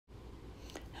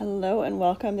Hello and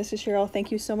welcome. This is Cheryl.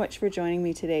 Thank you so much for joining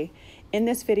me today. In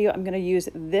this video, I'm going to use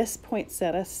this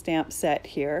poinsettia stamp set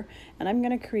here, and I'm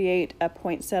going to create a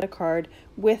poinsettia card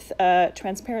with a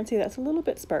transparency that's a little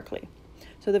bit sparkly.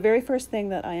 So the very first thing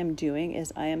that I am doing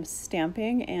is I am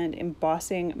stamping and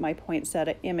embossing my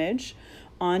poinsettia image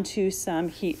onto some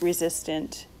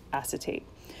heat-resistant acetate.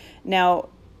 Now,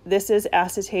 this is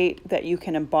acetate that you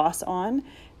can emboss on,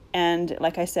 and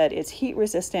like I said, it's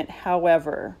heat-resistant.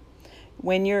 However,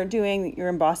 when you're doing your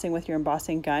embossing with your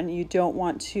embossing gun, you don't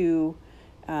want to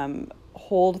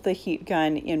hold the heat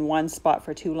gun in one spot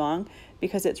for too long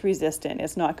because it's resistant.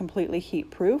 It's not completely heat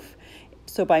proof.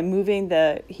 So by moving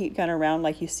the heat gun around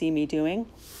like you see me doing,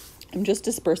 I'm just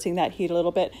dispersing that heat a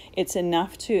little bit. It's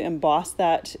enough to emboss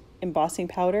that embossing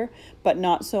powder, but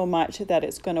not so much that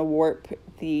it's going to warp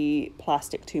the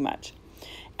plastic too much.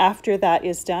 After that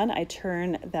is done, I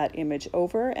turn that image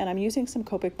over and I'm using some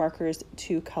Copic markers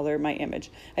to color my image.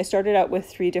 I started out with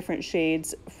 3 different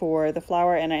shades for the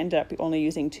flower and I ended up only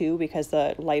using 2 because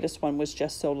the lightest one was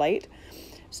just so light.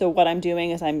 So what I'm doing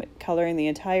is I'm coloring the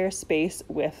entire space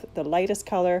with the lightest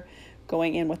color,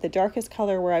 going in with the darkest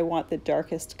color where I want the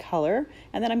darkest color,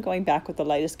 and then I'm going back with the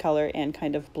lightest color and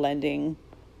kind of blending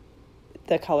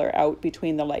the color out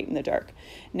between the light and the dark.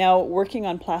 Now, working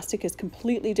on plastic is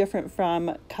completely different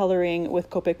from coloring with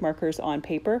Copic markers on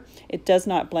paper. It does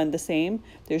not blend the same.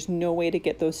 There's no way to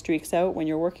get those streaks out. When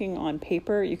you're working on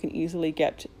paper, you can easily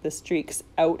get the streaks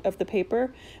out of the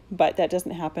paper, but that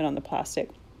doesn't happen on the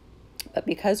plastic. But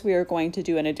because we are going to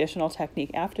do an additional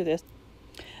technique after this,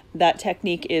 that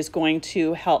technique is going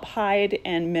to help hide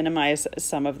and minimize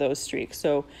some of those streaks.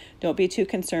 So don't be too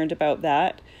concerned about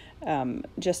that.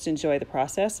 Just enjoy the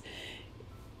process.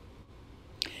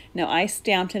 Now I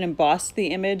stamped and embossed the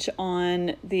image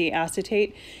on the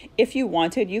acetate. If you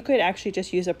wanted, you could actually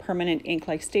just use a permanent ink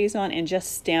like StazOn and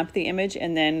just stamp the image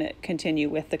and then continue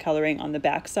with the coloring on the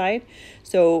back side.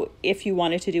 So if you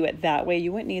wanted to do it that way,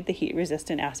 you wouldn't need the heat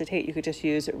resistant acetate. You could just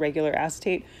use regular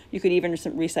acetate. You could even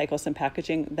recycle some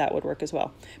packaging. That would work as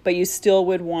well. But you still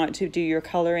would want to do your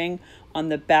coloring on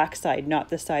the back side, not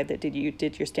the side that you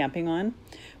did your stamping on.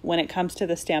 When it comes to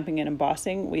the stamping and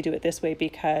embossing, we do it this way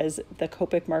because the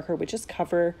Copic marker would just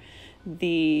cover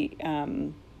the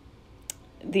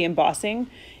embossing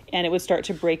and it would start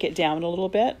to break it down a little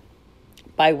bit.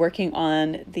 By working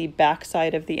on the back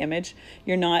side of the image,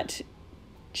 you're not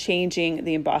changing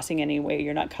the embossing anyway.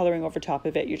 You're not coloring over top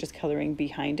of it, you're just coloring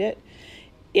behind it.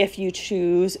 If you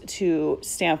choose to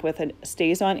stamp with a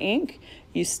StazOn ink,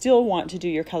 you still want to do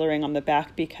your coloring on the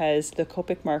back because the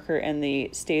Copic marker and the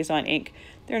StazOn ink,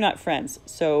 they're not friends.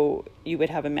 So you would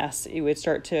have a mess. You would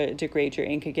start to degrade your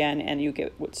ink again and you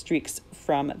get streaks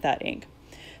from that ink.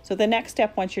 So the next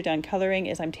step once you're done coloring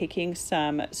is I'm taking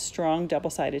some strong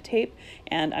double-sided tape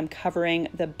and I'm covering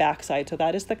the back side. So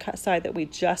that is the side that we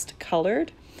just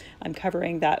colored. I'm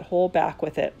covering that whole back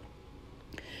with it.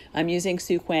 I'm using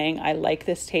Suquang. I like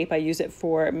this tape. I use it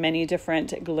for many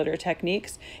different glitter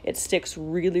techniques. It sticks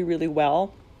really, really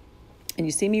well. And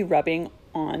you see me rubbing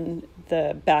on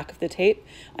the back of the tape.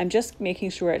 I'm just making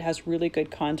sure it has really good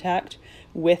contact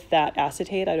with that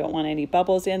acetate. I don't want any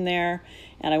bubbles in there.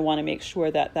 And I want to make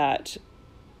sure that that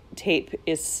tape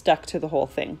is stuck to the whole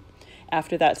thing.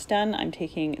 After that's done, I'm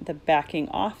taking the backing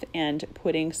off and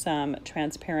putting some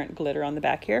transparent glitter on the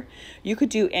back here. You could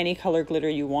do any color glitter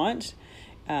you want.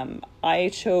 I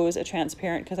chose a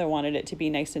transparent because I wanted it to be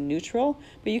nice and neutral,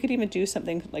 but you could even do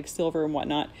something like silver and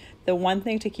whatnot. The one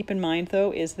thing to keep in mind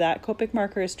though is that Copic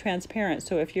marker is transparent,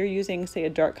 so if you're using say a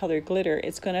dark colored glitter,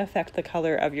 it's going to affect the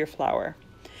color of your flower.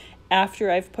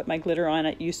 After I've put my glitter on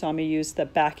it, you saw me use the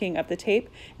backing of the tape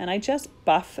and I just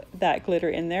buff that glitter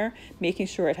in there, making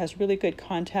sure it has really good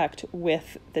contact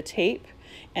with the tape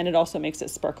and it also makes it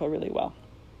sparkle really well.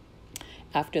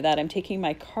 After that, I'm taking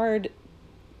my card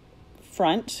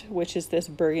front, which is this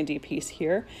burgundy piece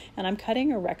here, and I'm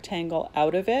cutting a rectangle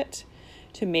out of it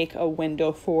to make a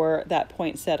window for that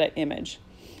poinsettia image.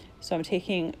 So I'm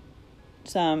taking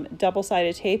some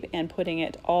double-sided tape and putting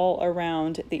it all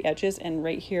around the edges, and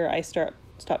right here I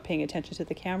stop paying attention to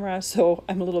the camera, so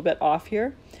I'm a little bit off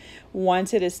here.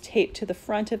 Once it is taped to the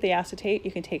front of the acetate,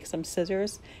 you can take some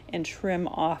scissors and trim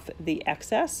off the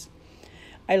excess.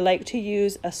 I like to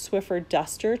use a Swiffer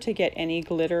duster to get any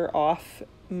glitter off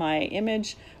my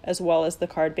image as well as the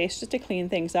card base just to clean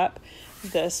things up.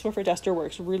 The Swiffer duster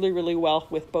works really, really well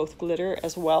with both glitter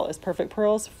as well as perfect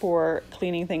pearls for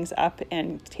cleaning things up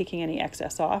and taking any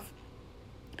excess off.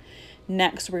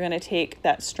 Next, we're going to take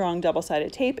that strong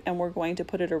double-sided tape and we're going to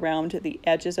put it around the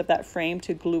edges of that frame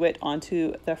to glue it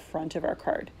onto the front of our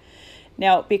card.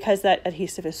 Now, because that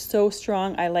adhesive is so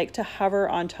strong, I like to hover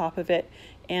on top of it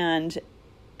and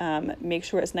make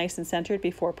sure it's nice and centered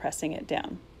before pressing it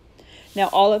down. Now,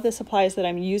 all of the supplies that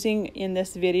I'm using in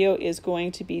this video is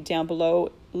going to be down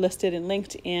below, listed and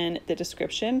linked in the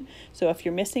description. So if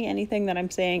you're missing anything that I'm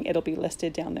saying, it'll be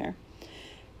listed down there.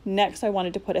 Next, I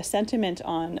wanted to put a sentiment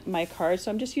on my card.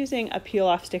 So I'm just using a peel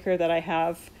off sticker that I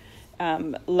have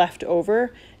left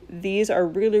over. These are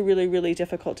really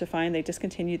difficult to find. They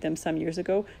discontinued them some years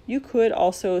ago. You could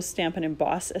also stamp and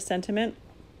emboss a sentiment.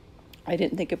 I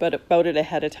didn't think about it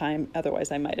ahead of time.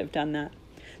 Otherwise, I might have done that.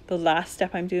 The last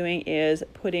step I'm doing is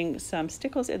putting some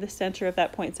stickles in the center of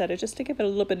that poinsettia just to give it a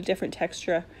little bit of different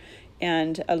texture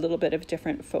and a little bit of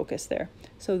different focus there.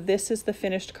 So this is the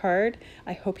finished card.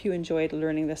 I hope you enjoyed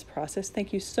learning this process.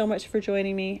 Thank you so much for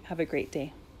joining me. Have a great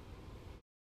day.